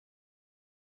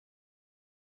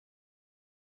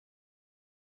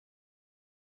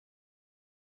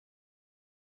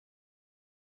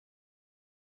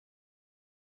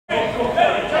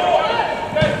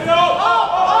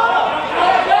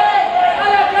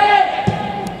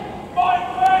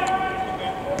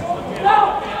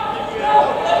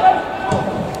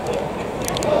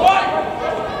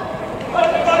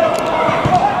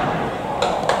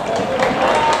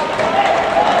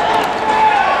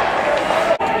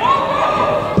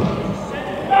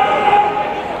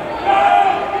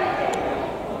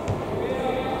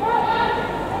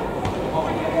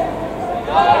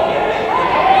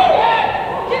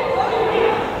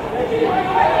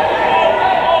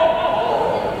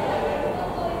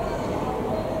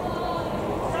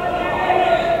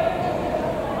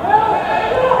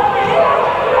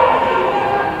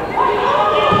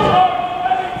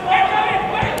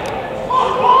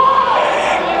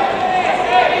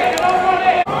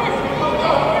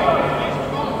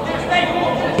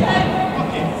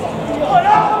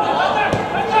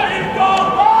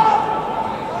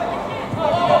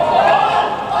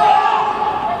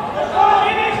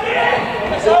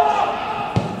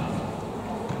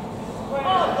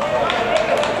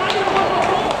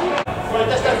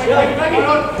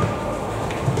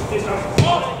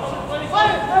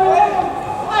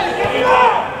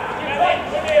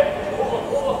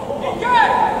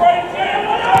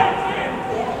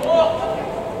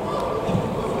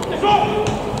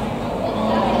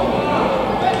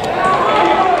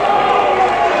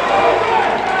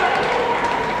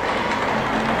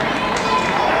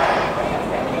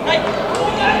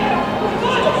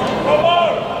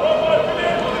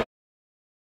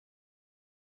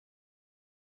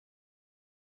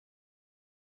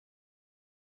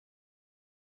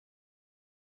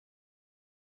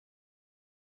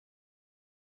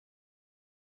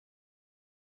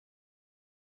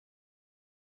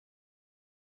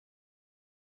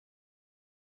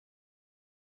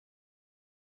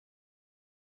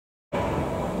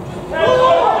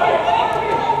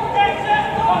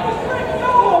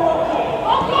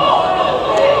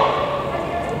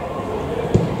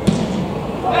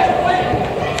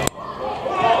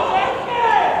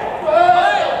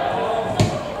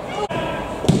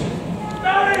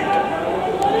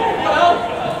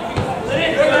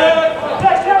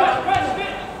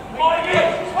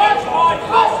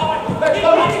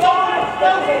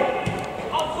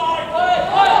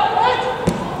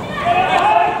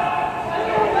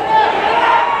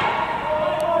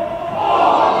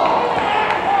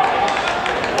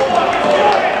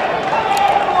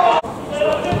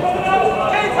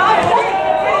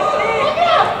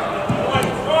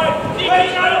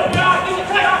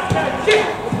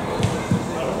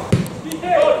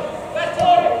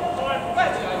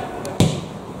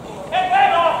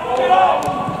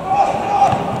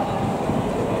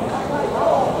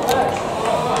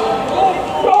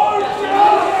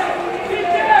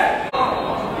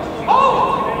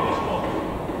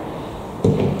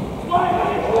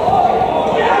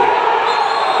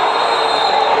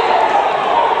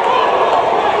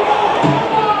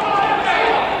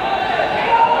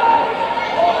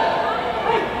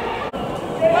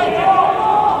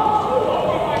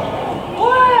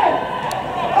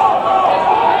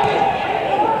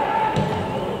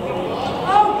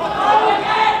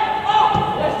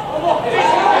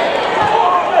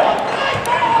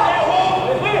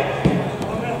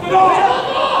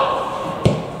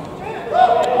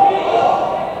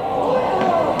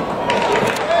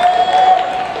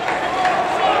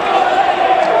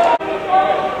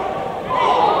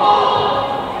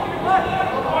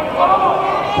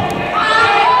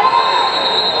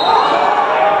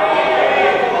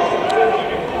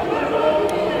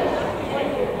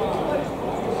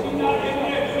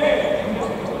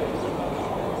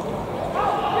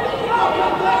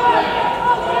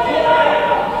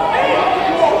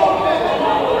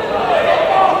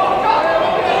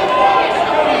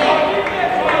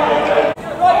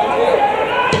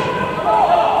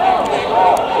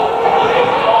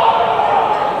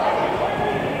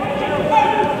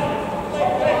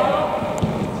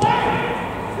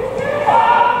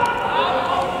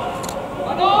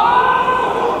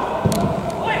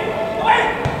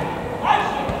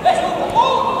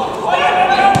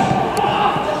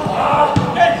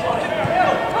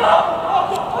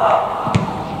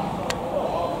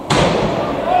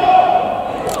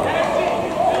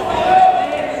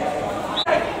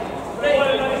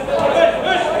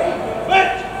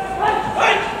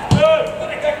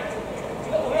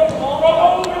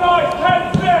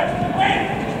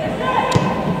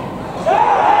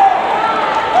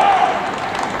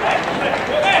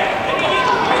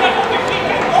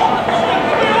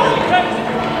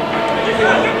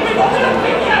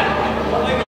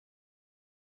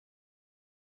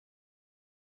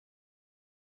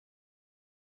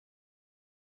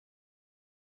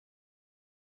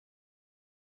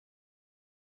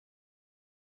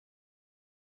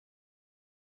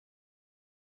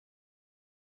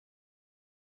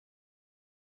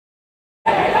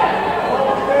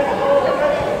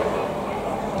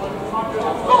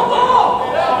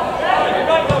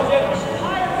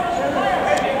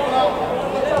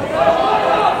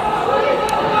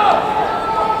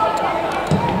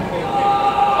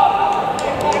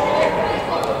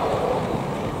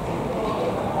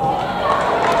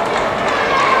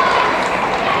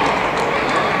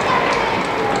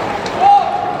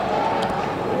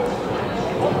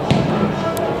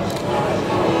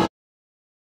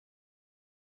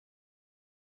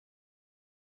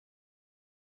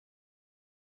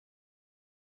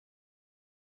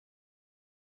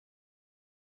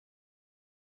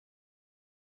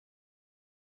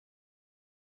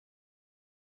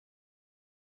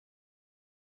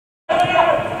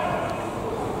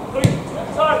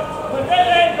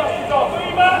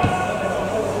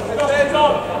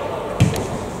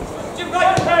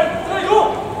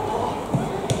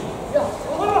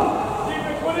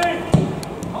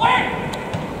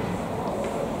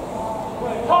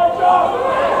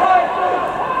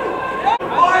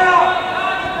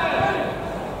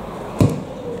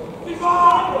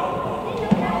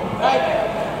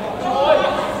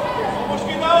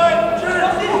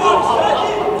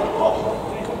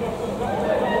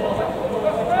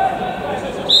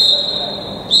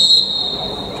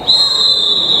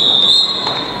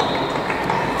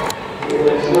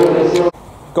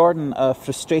Gordon, a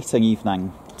frustrating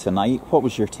evening tonight. What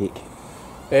was your take?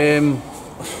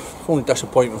 Only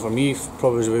disappointment for me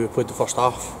probably was the way we played the first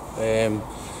half.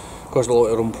 Caused a lot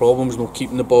of our own problems, not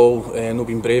keeping the ball, not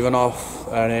being brave enough,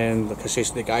 and then like I say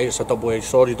to the guys, it's a double-edged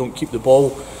sword. You don't keep the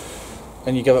ball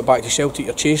and you give it back to Celtic,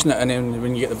 you're chasing it, and then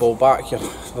when you get the ball back, they're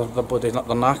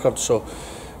knackered. So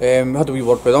had a wee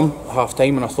word with them at half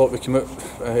time, and I thought we came out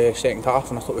second half,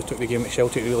 and I thought we took the game at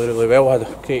Celtic really well.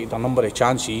 Had created a number of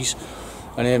chances,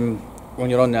 and then when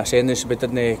you're on the ascendance, we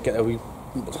didn't get a wee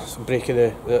break of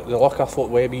the luck. I thought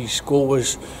Webby's goal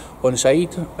was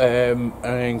onside, and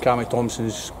then Cammy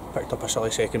Thompson's picked up a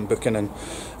silly second booking, and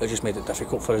it just made it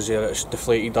difficult for us there. It's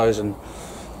deflated us, and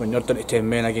when you're down to 10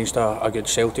 men against a good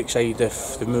Celtic side,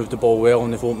 they've moved the ball well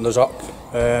and they've opened us up,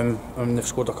 and they've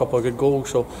scored a couple of good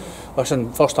goals. So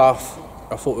listen, first half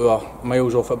I thought we were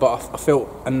miles off it, but I felt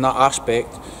in that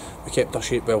aspect we kept our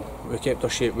shape well.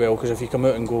 Because if you come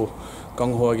out and go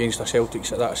gung-ho against that Celtic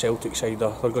side, they're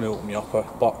going to open you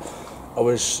up. But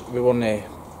we weren't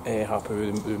happy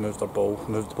we moved the ball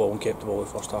and kept the ball in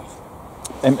the first half.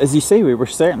 As you say, we were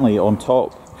certainly on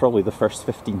top probably the first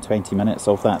 15-20 minutes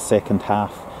of that second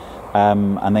half,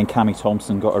 and then Cammy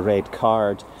Thompson got a red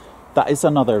card. That is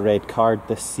another red card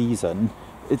this season.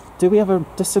 Do we have a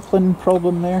discipline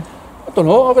problem there? I don't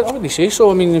know, I wouldn't say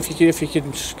so. I mean, if you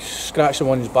could scratch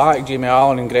someone's back, Jamie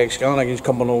Allen and Greg Skillen against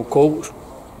Cumbernauld Colts,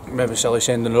 maybe silly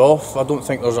sending it off. I don't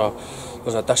think there's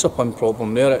a discipline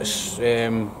problem there. It's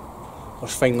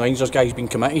there's fine lines. There's guys being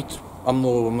committed. I'm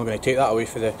not going to take that away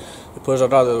for the players.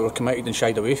 I'd rather they were committed and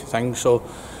shied away from things. So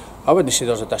I wouldn't say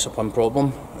there's a discipline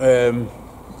problem.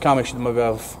 Cammy should maybe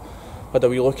have had a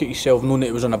wee look at himself, knowing that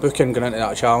he was on a booking going into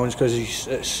that challenge, because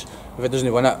if he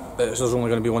doesn't win it, there's only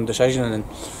going to be one decision.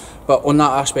 But on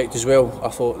that aspect as well, I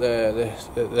thought the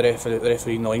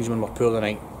referee and the linesman were poor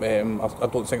tonight. I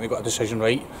don't think they got a decision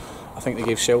right. I think they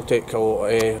gave Celtic a lot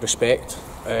of respect.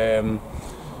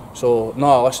 So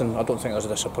no, listen, I don't think there's a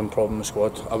discipline problem in the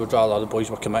squad. I would rather the boys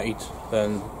were committed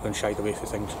than shied away from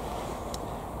things.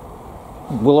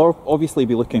 We'll obviously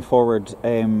be looking forward,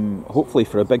 hopefully,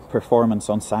 for a big performance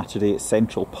on Saturday at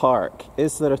Central Park.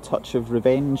 Is there a touch of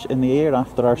revenge in the air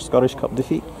after our Scottish Cup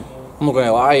defeat? I'm not going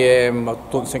to lie, I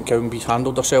don't think Cowanbeath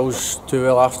handled themselves too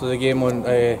well after the game on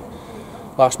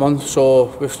last month.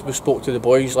 So we spoke to the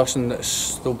boys. Listen,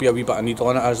 there'll be a wee bit of needle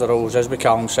in it, as there always is with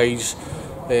Callum's sides.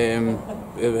 We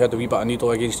had a wee bit of needle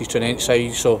against his Trinent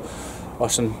side. So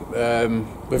listen,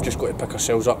 we've just got to pick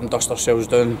ourselves up and dust ourselves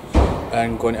down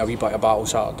and go into a wee bit of battle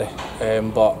Saturday.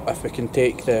 But if we can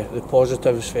take the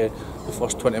positives for the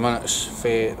first 20 minutes for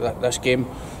this game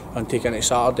and take it into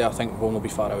Saturday, I think we'll not be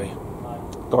far away.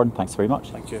 Gordon, thanks very much.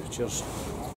 Thank you. Cheers.